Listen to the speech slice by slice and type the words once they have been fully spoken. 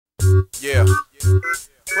Yeah.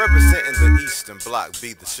 Representing the Eastern Block,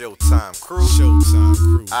 be the Showtime crew. Showtime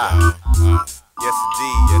crew, Yes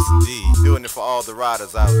indeed, yes indeed. Doing it for all the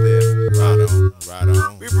riders out there. Right on, right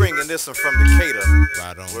on. We bringing this one from Decatur.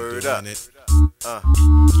 Right on, Word doing up. it.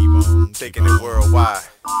 Keep on, taking it worldwide.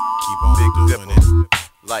 Keep on Big doing Dipper.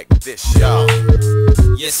 Like this, y'all.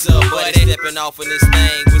 Yes sir, buddy, stepping off in this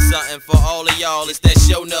thing with something for all of y'all. It's that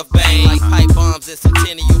show enough bang. Like pipe bombs in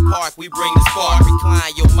Centennial Park, we bring the spark.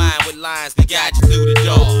 Recline your mind with lines that guide you through the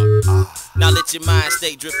door. Now let your mind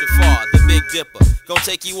stay drifting far. The Big Dipper gon'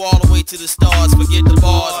 take you all the way to the stars. Forget the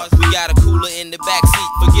bars, we got a cooler in the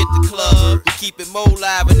backseat. Forget the club, we keep it more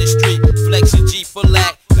live in the street. Flex your G for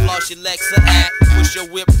lack, floss your Lexa act. Push your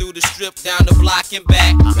whip through the strip, down the block and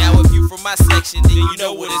back. Now if you from my section, then you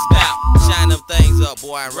know what it's about. Shine them things up,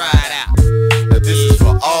 boy, and ride out. Now this is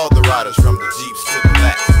for all the riders, from the Jeeps to the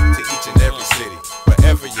Lats, to each and every city,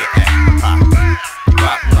 wherever you're at.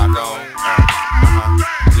 Rock on.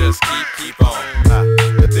 Just keep on.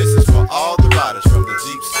 Now this is for all the riders, from the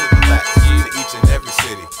Jeeps to the Lats, to each and every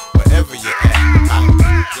city, wherever you're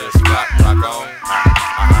at. Just rock on.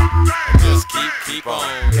 Just keep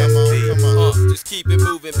on. Come on. Just keep it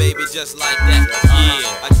moving, baby, just like that.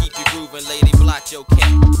 Yeah, I keep you grooving, lady, blot your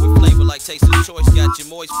cat. With flavor like Taster's Choice, got you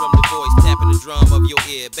moist from the voice, tapping the drum of your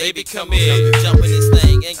ear. Baby, come here, jump in this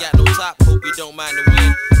thing, ain't got no top, hope you don't mind the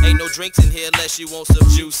wind. Ain't no drinks in here unless you want some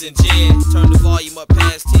juice and gin. Turn the volume up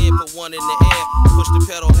past 10, put one in the air. Push the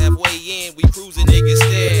pedal halfway in, we cruising, niggas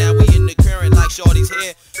stare. Now we in the current like Shorty's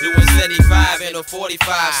hair, doing 75 and a 45.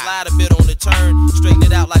 Slide a bit on the turn, straighten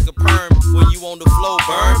it out like a perm. When you on the flow,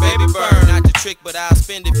 burn, baby, burn. Not the trick, but I'll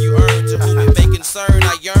spend if you earn. To whom it may concern,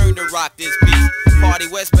 I yearn to rock this piece. Party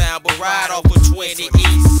westbound, but ride off of 20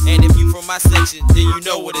 East. And if you from my section, then you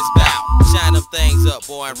know what it's about. Shine them things up,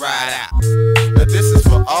 boy, and ride out. Now this is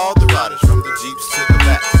for all the riders, from the Jeeps to the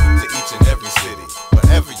Lats, to each and every city,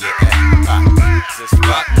 wherever you're at. Just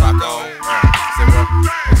rock on. Say what?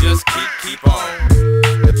 Just keep on.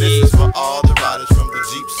 Now this is for all the riders, from the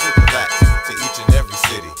Jeeps to the Lats, to each and every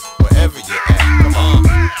city, wherever you're at. Come on.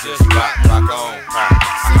 Just rock on.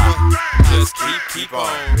 Just keep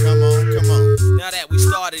on. Come on. Now that we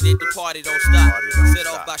started it, the party don't stop. Set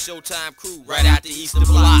off by Showtime crew, right out the Eastern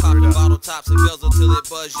Block. Popping bottle tops and bells until it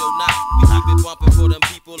buzz your knock. We keep it bumping for them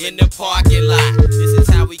people in the parking lot. This is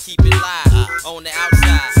how we keep it live, on the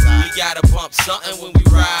outside. We gotta bump something when we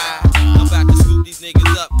ride. I'm about to scoop these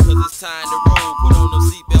niggas up, cause it's time to roll. Put on them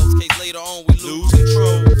seatbelts, case later on we lose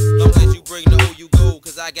control. Long as you bring the O, you go,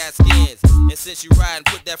 cause I got skins. And since you riding,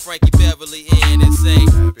 put that Frankie Beverly in and say,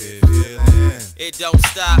 Happy feeling. it don't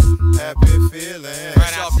stop. Happy feeling.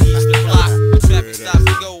 Right off the Eastern Block, the traffic stops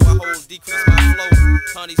and go. I hold decrease my flow.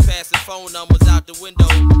 Honey's passing phone numbers out the window.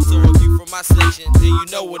 So if you from my section, then you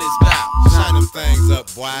know what it's about. Shine them things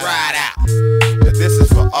up, boy. Ride out. Now this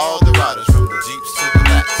is for all